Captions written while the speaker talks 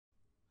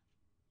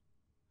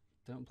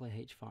Don't play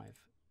H5.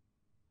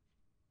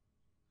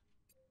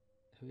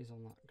 Who is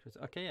on that cruiser?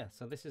 Okay, yeah.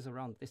 So this is a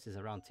round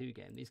 2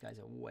 game. These guys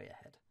are way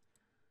ahead.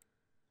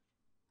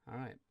 All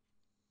right.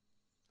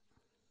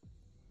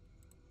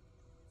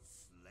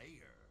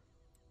 Slayer.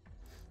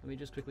 Let me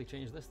just quickly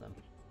change this then.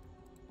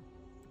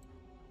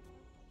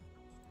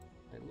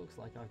 It looks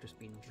like I've just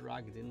been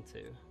dragged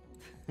into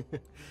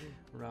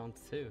round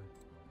 2.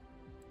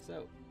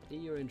 So,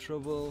 you're in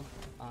trouble.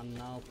 I'm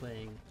now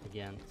playing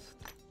against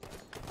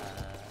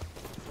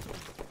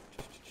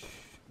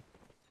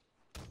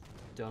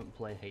Don't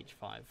Play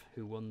H5,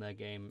 who won their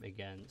game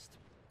against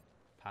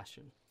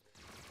Passion.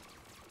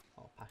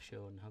 Or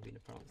Passion, how do you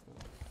pronounce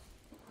that?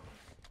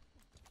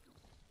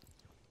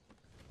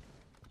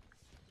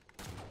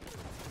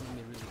 Let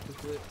me really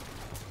quickly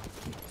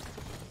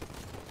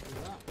do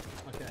that.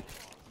 Okay.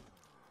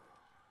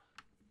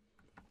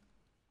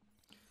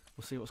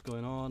 We'll see what's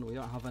going on. We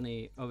don't have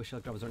any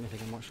overshield grabbers or anything.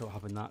 I'm not sure what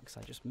happened that because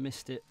I just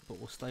missed it. But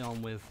we'll stay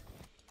on with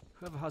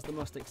whoever has the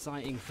most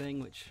exciting thing,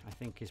 which I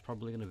think is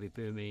probably going to be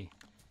Boomy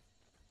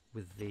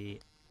with the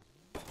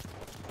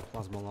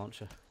plasma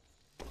launcher.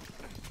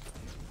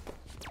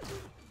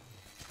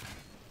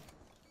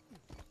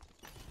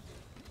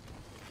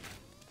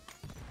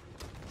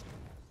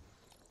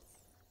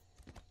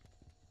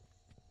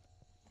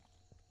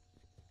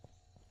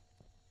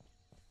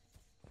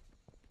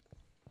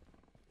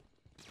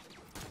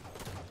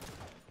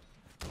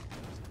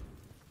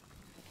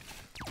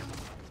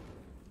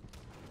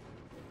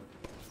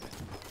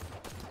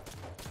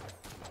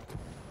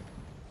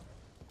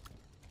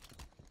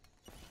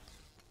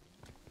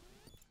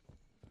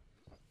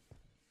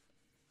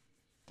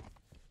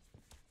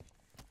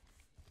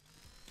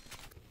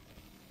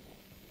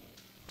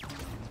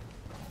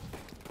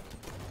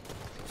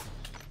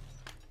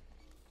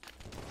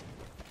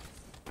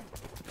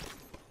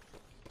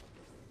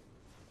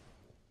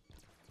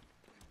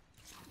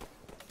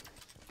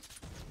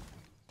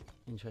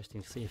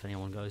 Interesting to see if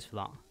anyone goes for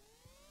that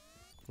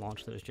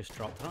launch that was just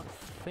dropped. I don't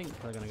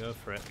think they're going to go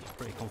for it. I'm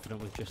pretty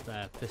confident with just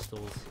their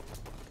pistols.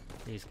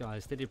 These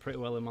guys, they did pretty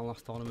well in my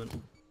last tournament.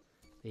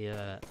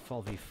 The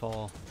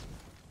 4v4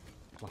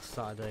 last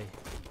Saturday.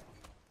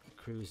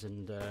 Cruz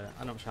and,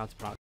 I'm not sure how to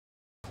pronounce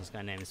this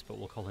guy's names, but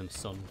we'll call him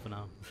Sun for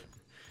now.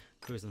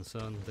 Cruz and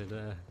Sun did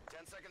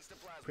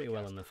pretty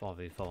well in the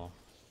 4v4.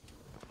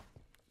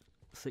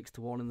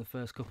 6-1 in the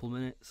first couple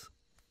minutes.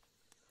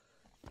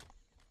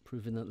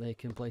 Proving that they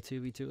can play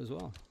 2v2 as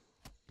well.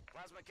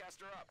 Plasma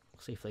caster up.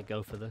 We'll see if they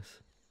go for this.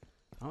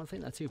 I don't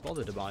think they're too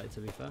bothered about it, to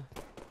be fair.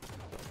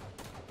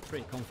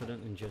 Pretty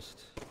confident in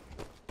just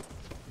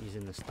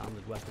using the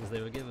standard weapons they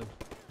were given.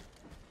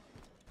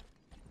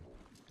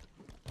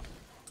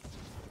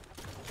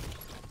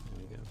 There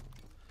we go.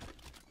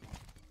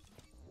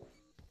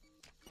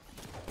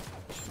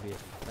 Should be a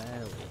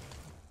fairly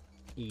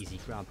easy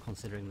grab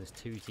considering there's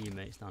 2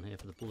 teammates down here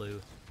for the blue.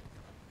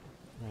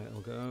 There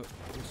it'll go.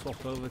 We'll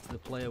swap over to the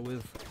player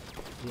with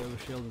the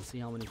overshield and see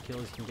how many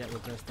kills you can get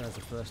with this. There's the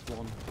first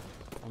one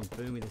on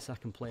Boomy. The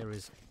second player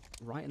is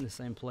right in the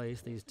same place.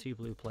 These 2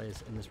 blue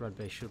players in this red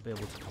base should be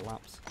able to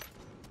collapse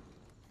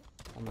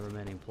on the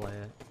remaining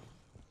player.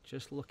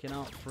 Just looking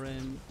out for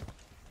him.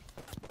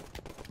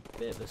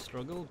 Bit of a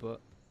struggle, but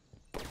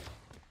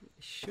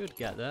should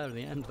get there in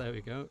the end. There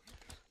we go.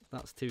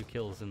 That's 2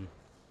 kills and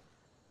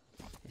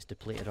it's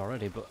depleted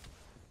already, but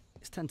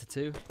it's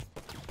 10-2.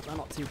 They're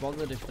not too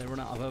bothered if they run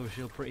out of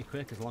overshield pretty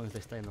quick, as long as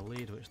they stay in the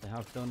lead, which they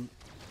have done.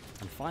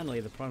 And finally,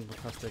 the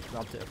Plasmacaster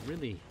grabbed it at a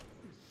really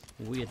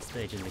weird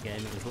stage in the game.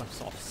 It was left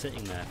sort of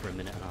sitting there for a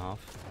minute and a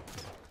half.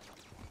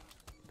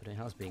 But it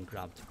has been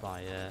grabbed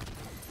by the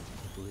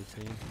blue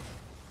team.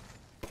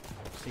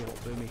 See what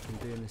Boomy can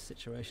do in this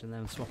situation,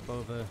 then swap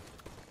over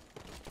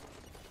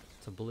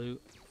to blue.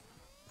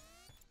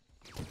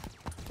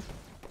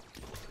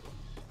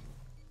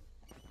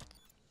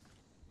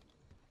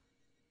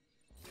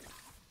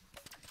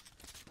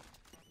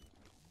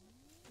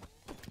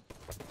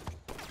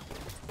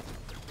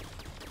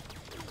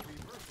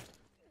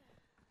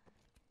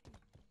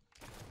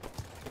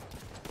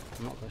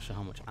 I'm not quite sure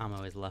how much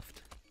ammo is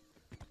left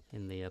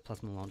in the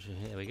plasma launcher.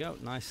 Here we go.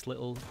 Nice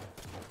little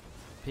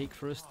peek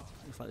for us.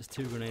 Looks like there's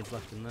 2 grenades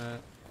left in there.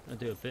 I'm going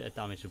to do a bit of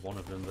damage with one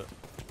of them, but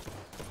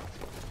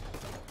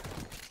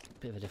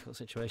bit of a difficult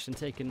situation.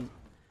 Taken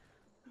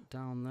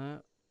down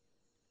there.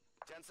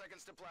 10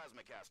 seconds to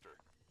plasma caster.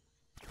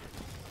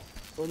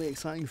 Only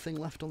exciting thing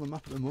left on the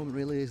map at the moment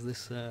really is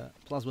this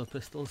plasma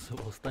pistol, so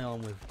we'll stay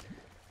on with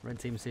red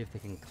team, see if they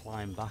can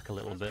climb back a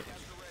little bit.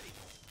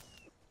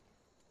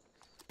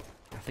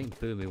 I think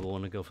Boomy will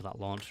want to go for that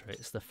launcher.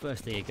 It's the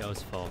first thing he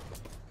goes for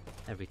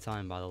every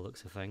time by the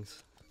looks of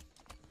things.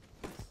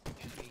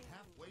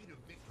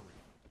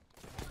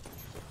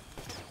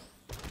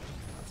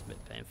 That's a bit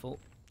painful.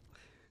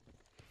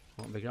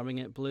 Won't be grabbing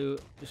it. Blue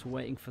just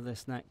waiting for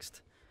this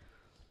next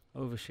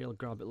overshield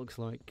grab. It looks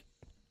like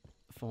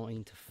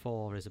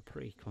 14-4 is a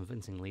pretty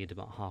convincing lead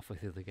about halfway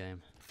through the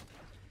game.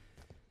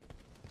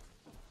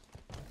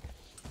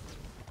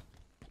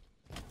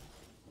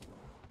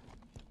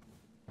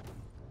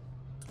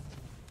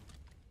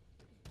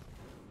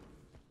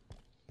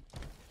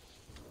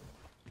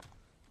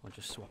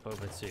 We'll just swap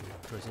over to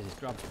Chris. He's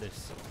grabbed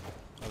this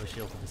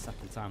overshield for the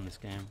second time this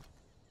game.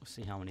 We'll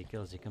see how many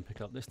kills he can pick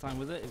up. This time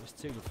with it, it was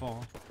 2 before.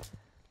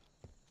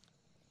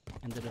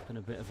 Ended up in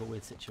a bit of a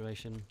weird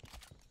situation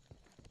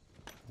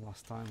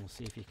last time. We'll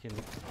see if he can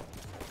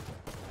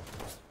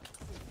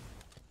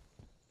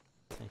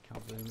take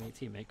out Boomy.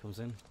 Teammate comes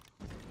in.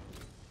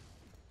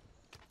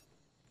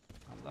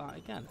 And that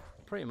again,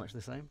 pretty much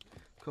the same.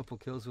 Couple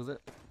kills with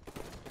it.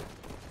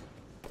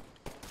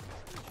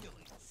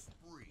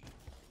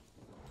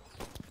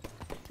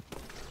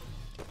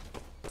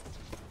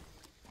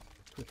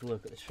 Quick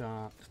look at the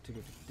Sharks.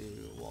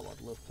 What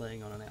I'd love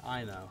playing on it.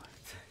 I know.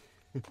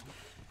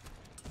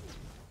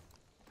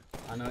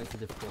 I know it's a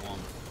difficult one,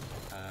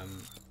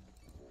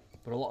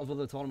 but a lot of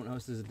other tournament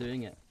hosters are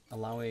doing it,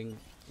 allowing,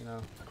 you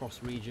know,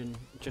 cross region,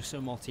 just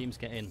so more teams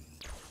get in.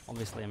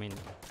 Obviously, I mean,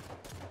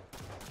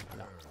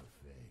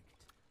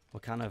 we're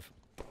kind of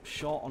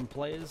short on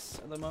players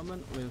at the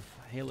moment with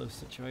Halo's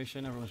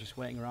situation. Everyone's just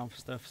waiting around for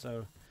stuff,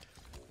 so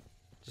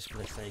just for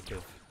the sake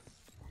of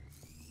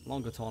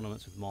longer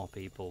tournaments with more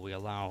people, we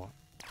allow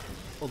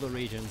other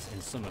regions in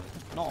some of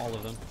them, not all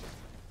of them.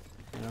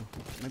 You know,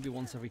 maybe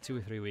once every 2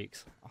 or 3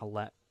 weeks, I'll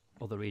let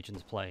other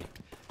regions play.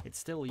 It's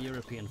still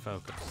European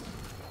focused.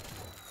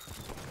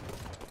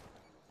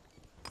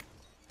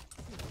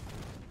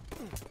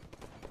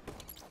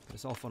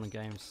 It's all fun and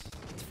games.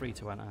 It's free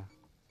to enter.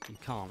 You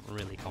can't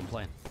really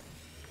complain.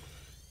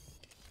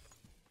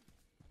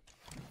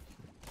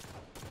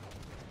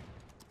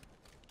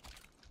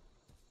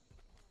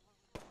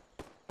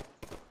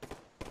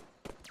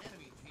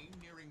 Enemy team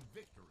nearing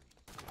victory.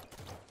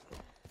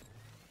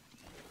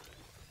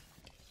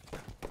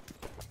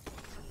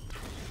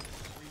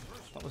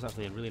 That was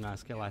actually a really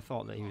nice kill. I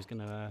thought that he was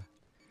going to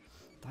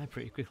die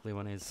pretty quickly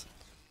when his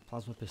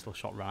plasma pistol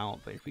shot ran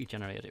out, but it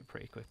regenerated it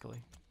pretty quickly.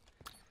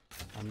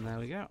 And there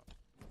we go.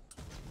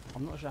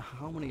 I'm not sure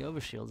how many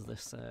overshields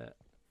this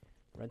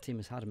red team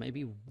has had.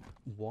 Maybe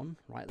 1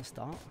 right at the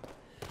start.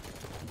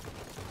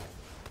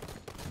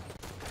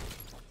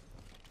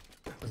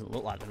 Doesn't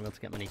look like they're able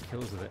to get many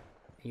kills with it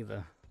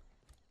either.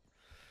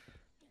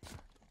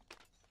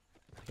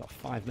 They've got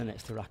 5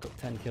 minutes to rack up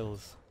 10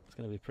 kills. It's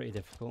going to be pretty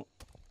difficult.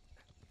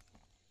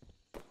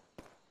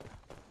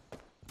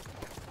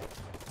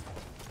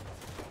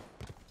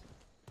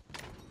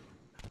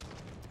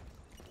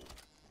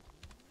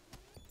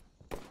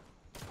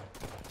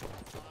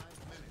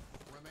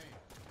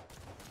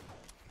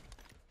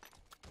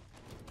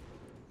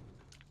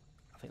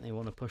 I think they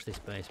want to push this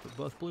base, but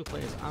both blue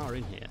players are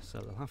in here, so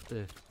they'll have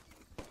to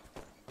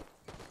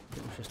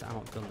pretty much just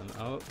outgun them.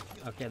 Oh,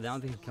 okay, they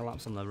can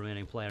collapse on the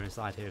remaining player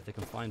inside here if they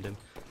can find him.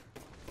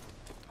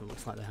 It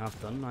looks like they have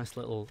done. Nice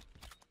little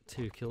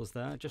 2 kills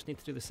there. Just need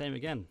to do the same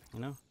again, you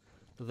know?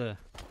 Another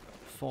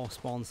 4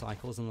 spawn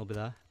cycles and they'll be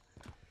there.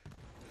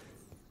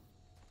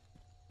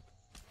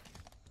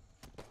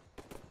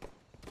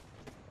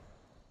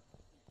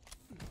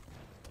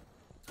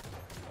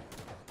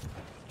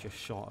 Just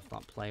short of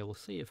that player. We'll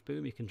see if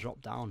Boomy can drop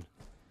down.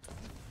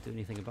 Do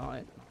anything about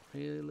it. Not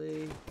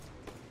really.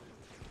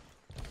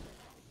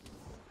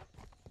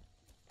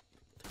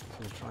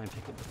 Gonna try and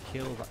pick up the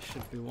kill. That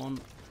should be one.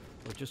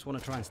 We just want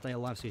to try and stay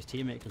alive so his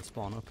teammate can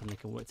spawn up and they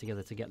can work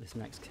together to get this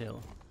next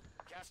kill.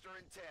 Caster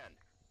in 10.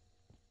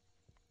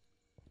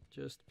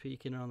 Just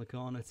peeking around the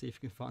corner, see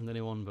if you can find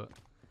anyone, but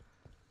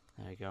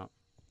there you go.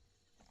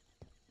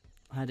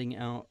 Heading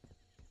out.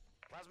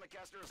 Plasma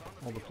caster is on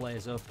the All the field.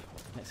 players up,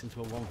 gets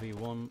into a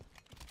 1v1.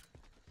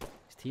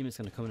 His team is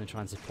going to come in and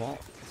try and support.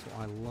 That's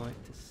what I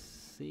like to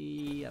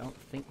see. I don't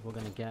think we're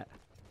going to get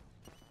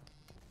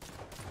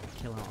a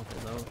kill out of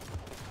it though.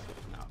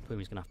 No,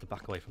 Boomy's going to have to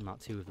back away from that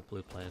 2 of the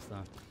blue players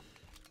though.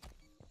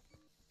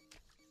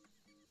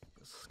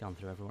 Let's scan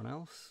through everyone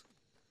else.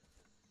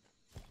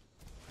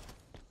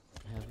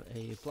 We have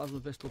a plasma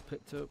pistol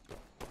picked up.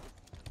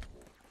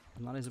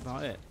 And that is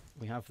about it.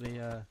 We have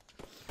the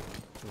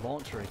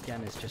launcher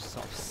again is just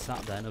sort of sat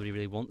there, nobody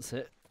really wants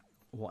it.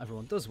 What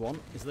everyone does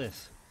want is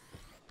this,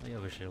 the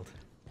overshield.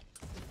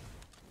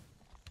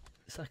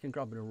 Second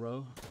grab in a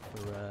row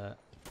for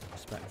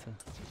Spectre.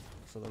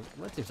 So the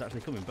red team's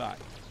actually coming back.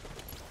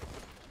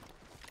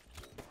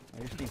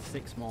 I just need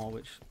 6 more,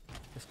 which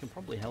this can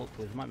probably help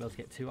with. Might be able to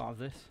get 2 out of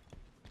this.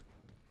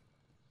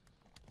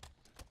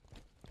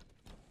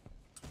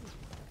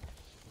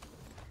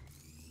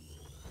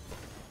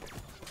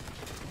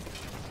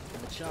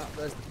 In the chart,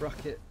 there's the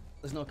bracket.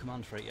 There's no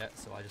command for it yet,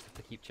 so I just have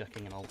to keep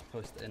checking and I'll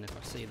post it in if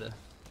I see the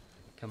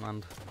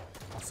command.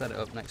 I'll set it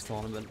up next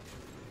tournament.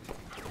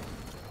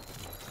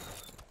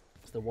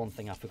 It's the one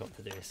thing I forgot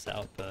to do is set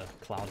up a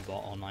cloud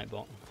bot or night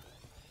bot.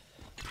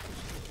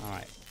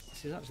 Alright,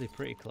 this is actually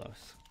pretty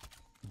close,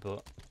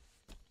 but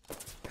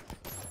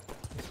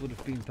this would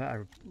have been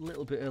better a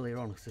little bit earlier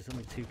on because there's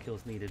only 2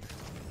 kills needed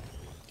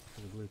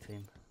for the blue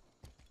team.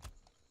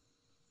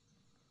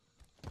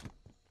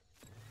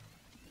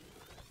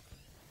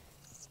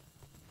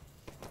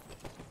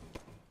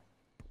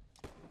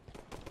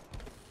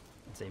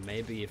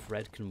 Maybe if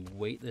red can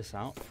wait this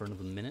out for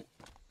another minute,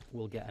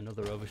 we'll get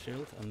another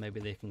overshield and maybe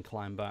they can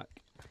climb back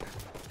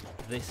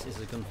This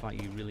is a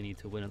gunfight you really need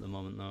to win at the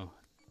moment, though.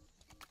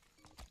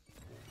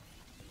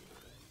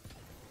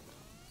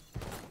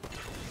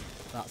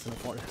 That's an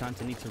unfortunate time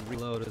to need to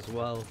reload as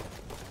well.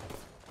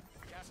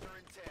 Caster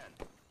in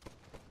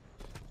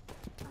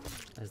 10.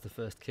 There's the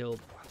first kill.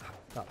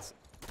 That's...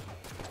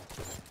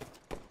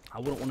 I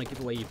wouldn't want to give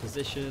away your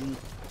position.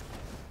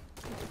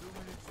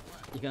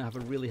 You're going to have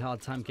a really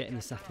hard time getting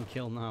the second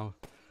kill now.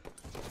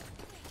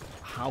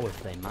 How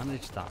have they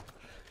managed that?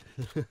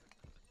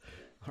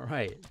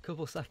 Alright, a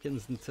couple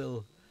seconds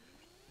until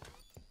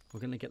we're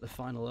going to get the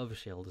final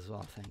overshield as well,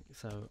 I think.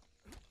 So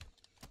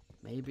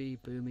maybe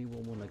Boomy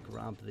will want to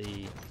grab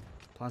the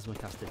plasma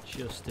caster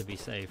just to be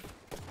safe.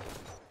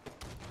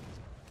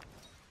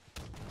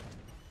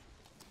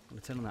 I'm going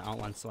to turn on that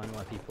outline so I know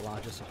where people are,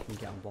 just so I can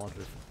get on board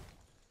with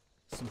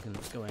something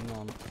that's going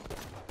on.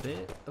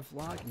 Bit of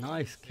lag.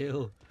 Nice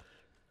kill.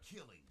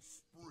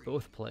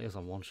 Both players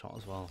on one shot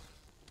as well.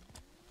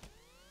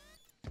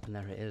 And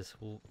there it is.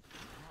 Well,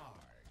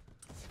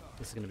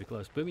 this is going to be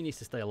close. Boomy needs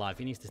to stay alive.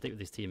 He needs to stick with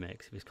his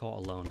teammates if he's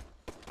caught alone.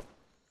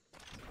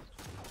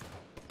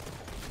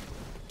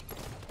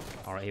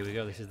 Alright, here we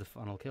go. This is the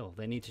final kill.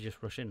 They need to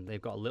just rush in.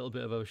 They've got a little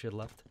bit of overshield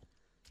left.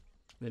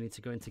 They need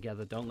to go in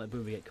together. Don't let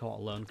Boomy get caught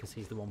alone because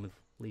he's the one with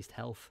least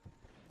health.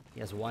 He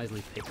has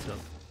wisely picked up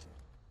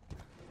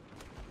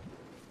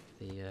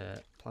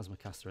the plasma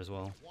caster as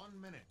well.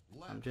 1 minute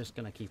left. I'm just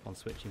going to keep on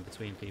switching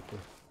between people.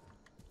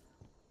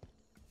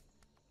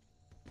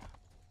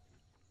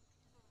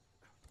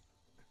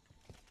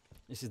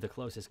 This is the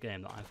closest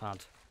game that I've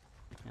had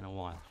in a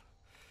while.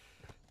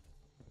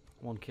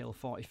 1 kill,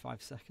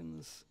 45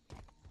 seconds.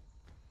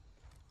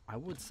 I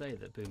would say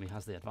that Boomy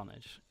has the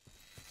advantage.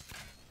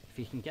 If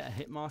he can get a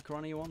hit marker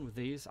on anyone with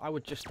these, I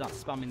would just start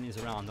spamming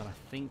these around, and I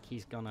think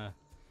he's gonna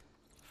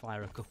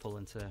fire a couple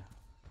into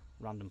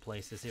random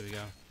places. Here we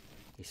go.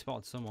 He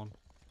spotted someone.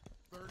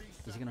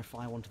 He's gonna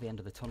fire one to the end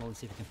of the tunnel and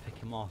see if he can pick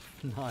him off.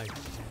 Nice.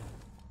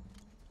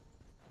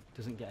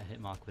 Doesn't get a hit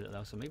mark with it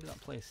though, so maybe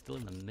that player's still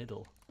in the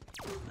middle.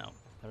 No,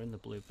 they're in the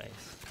blue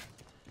base.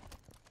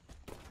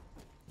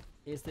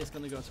 Is this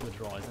going to go to a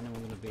draw? Is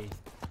anyone going to be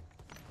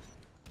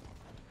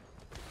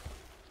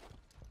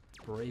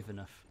brave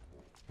enough?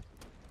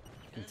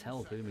 You can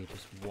tell Boomy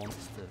just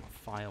wants to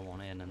fire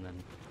one in and then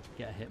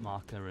get a hit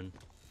marker, and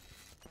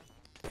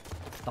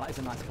that is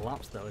a nice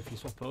collapse though. If you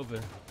swap over,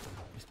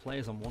 this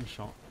player's on one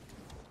shot.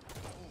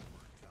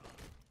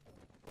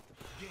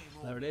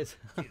 There it is.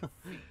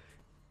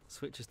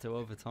 Switches to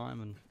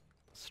overtime and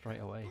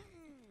straight away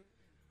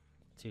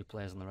 2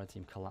 players on the red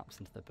team collapse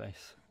into the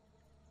base.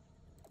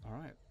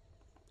 Alright.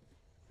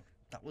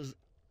 That was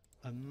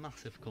a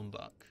massive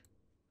comeback.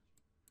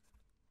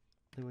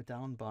 They were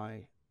down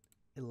by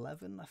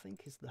 11, I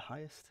think, is the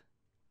highest.